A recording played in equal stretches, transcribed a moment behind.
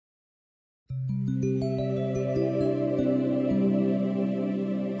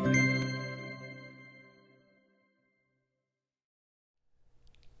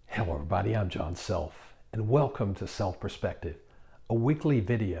everybody, I'm John Self, and welcome to Self Perspective, a weekly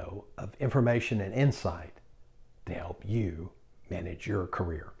video of information and insight to help you manage your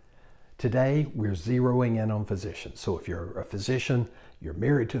career. Today, we're zeroing in on physicians. So if you're a physician, you're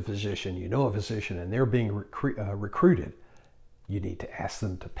married to a physician, you know a physician, and they're being recruited, you need to ask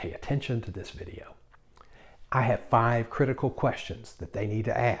them to pay attention to this video. I have 5 critical questions that they need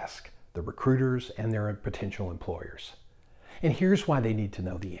to ask the recruiters and their potential employers. And here's why they need to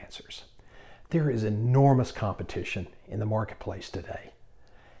know the answers. There is enormous competition in the marketplace today.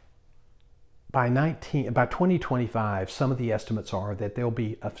 By 2025, some of the estimates are that there'll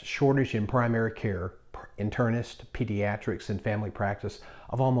be a shortage in primary care, internist, pediatrics, and family practice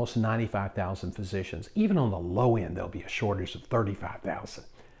of almost 95,000 physicians. Even on the low end, there'll be a shortage of 35,000.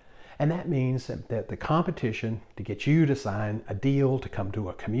 And that means that the competition to get you to sign a deal, to come to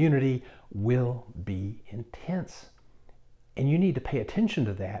a community, will be intense. And you need to pay attention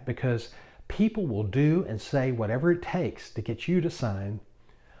to that because people will do and say whatever it takes to get you to sign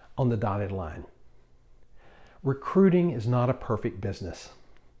on the dotted line. Recruiting is not a perfect business.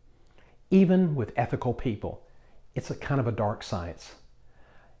 Even with ethical people, it's a kind of a dark science.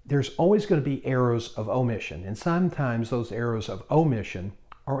 There's always going to be errors of omission, and sometimes those errors of omission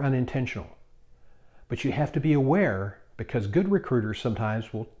are unintentional. But you have to be aware because good recruiters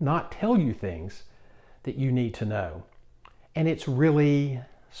sometimes will not tell you things that you need to know. And it's really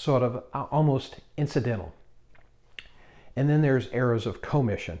sort of almost incidental. And then there's errors of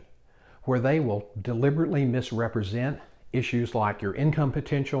commission, where they will deliberately misrepresent issues like your income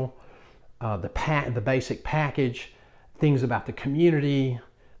potential, the basic package, things about the community,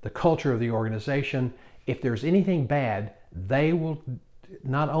 the culture of the organization. If there's anything bad, they will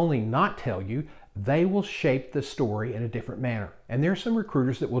not only not tell you, they will shape the story in a different manner. And there are some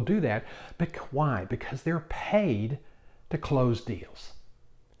recruiters that will do that. But why? Because they're paid to close deals.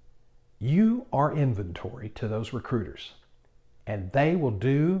 You are inventory to those recruiters, and they will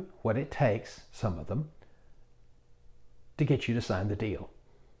do what it takes, some of them, to get you to sign the deal.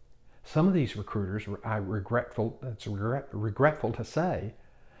 Some of these recruiters, it's regretful to say,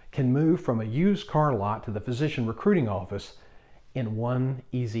 can move from a used car lot to the physician recruiting office in one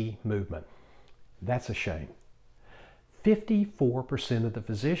easy movement. That's a shame. 54% of the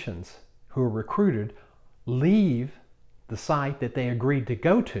physicians who are recruited leave the site that they agreed to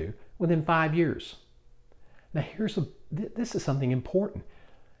go to within 5 years. Now this is something important.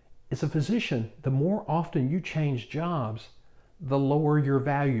 As a physician, the more often you change jobs, the lower your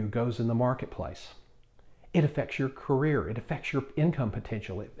value goes in the marketplace. It affects your career, it affects your income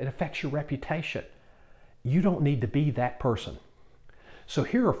potential, it affects your reputation. You don't need to be that person. So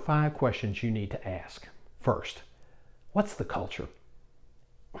here are 5 questions you need to ask. First, what's the culture?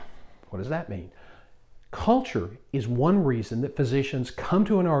 What does that mean? Culture is one reason that physicians come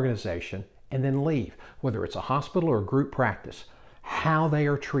to an organization and then leave, whether it's a hospital or a group practice. How they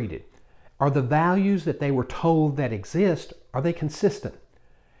are treated. Are the values that they were told that exist, are they consistent?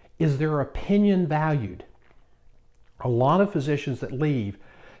 Is their opinion valued? A lot of physicians that leave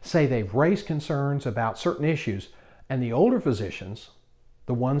say they've raised concerns about certain issues, and the older physicians,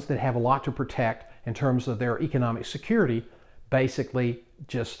 the ones that have a lot to protect in terms of their economic security, basically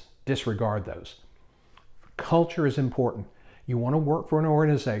just disregard those. Culture is important. You want to work for an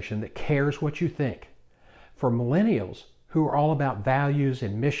organization that cares what you think. For millennials who are all about values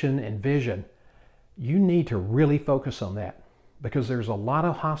and mission and vision, you need to really focus on that because there's a lot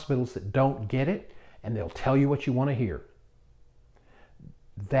of hospitals that don't get it and they'll tell you what you want to hear.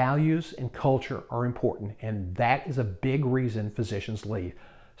 Values and culture are important, and that is a big reason physicians leave.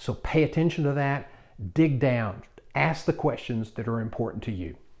 So pay attention to that, dig down, ask the questions that are important to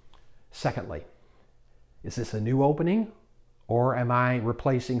you. Secondly, is this a new opening or am I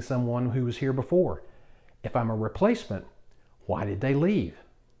replacing someone who was here before? If I'm a replacement, why did they leave?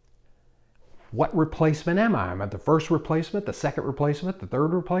 What replacement am I? Am I the first replacement, the second replacement, the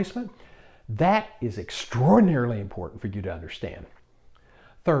third replacement? That is extraordinarily important for you to understand.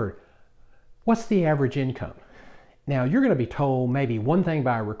 Third, what's the average income? Now, you're going to be told maybe one thing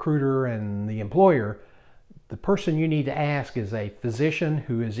by a recruiter and the employer. The person you need to ask is a physician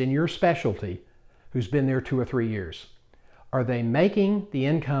who is in your specialty, who's been there 2 or 3 years. Are they making the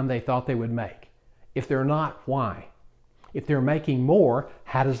income they thought they would make? If they're not, why? If they're making more,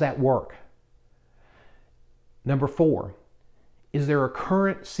 how does that work? Number 4, is there a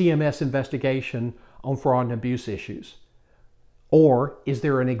current CMS investigation on fraud and abuse issues? Or is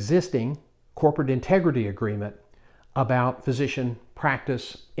there an existing corporate integrity agreement about physician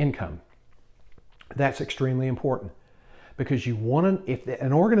practice income? That's extremely important because you want to, if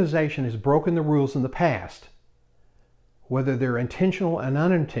an organization has broken the rules in the past, whether they're intentional and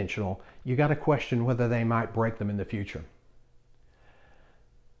unintentional, you got to question whether they might break them in the future.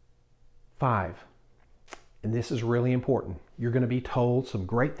 5, and this is really important, you're going to be told some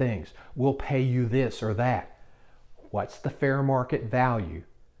great things. We'll pay you this or that. What's the fair market value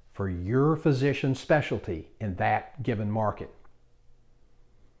for your physician specialty in that given market?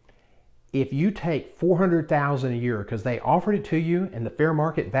 If you take $400,000 a year because they offered it to you and the fair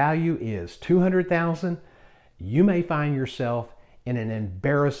market value is $200,000, you may find yourself in an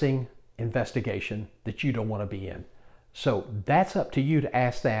embarrassing investigation that you don't want to be in. So that's up to you to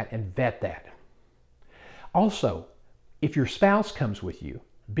ask that and vet that. Also, if your spouse comes with you,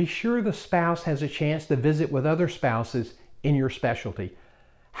 be sure the spouse has a chance to visit with other spouses in your specialty.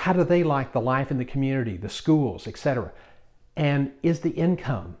 How do they like the life in the community, the schools, etc.? And is the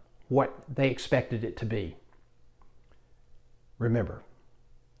income what they expected it to be? Remember,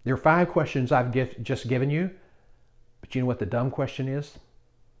 there are 5 questions I've just given you, but you know what the dumb question is?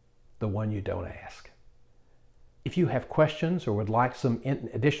 The one you don't ask. If you have questions or would like some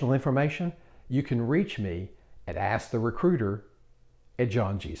additional information, you can reach me at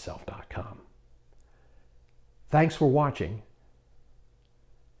asktherecruiter@johngself.com. Thanks for watching,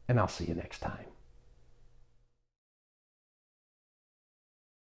 and I'll see you next time.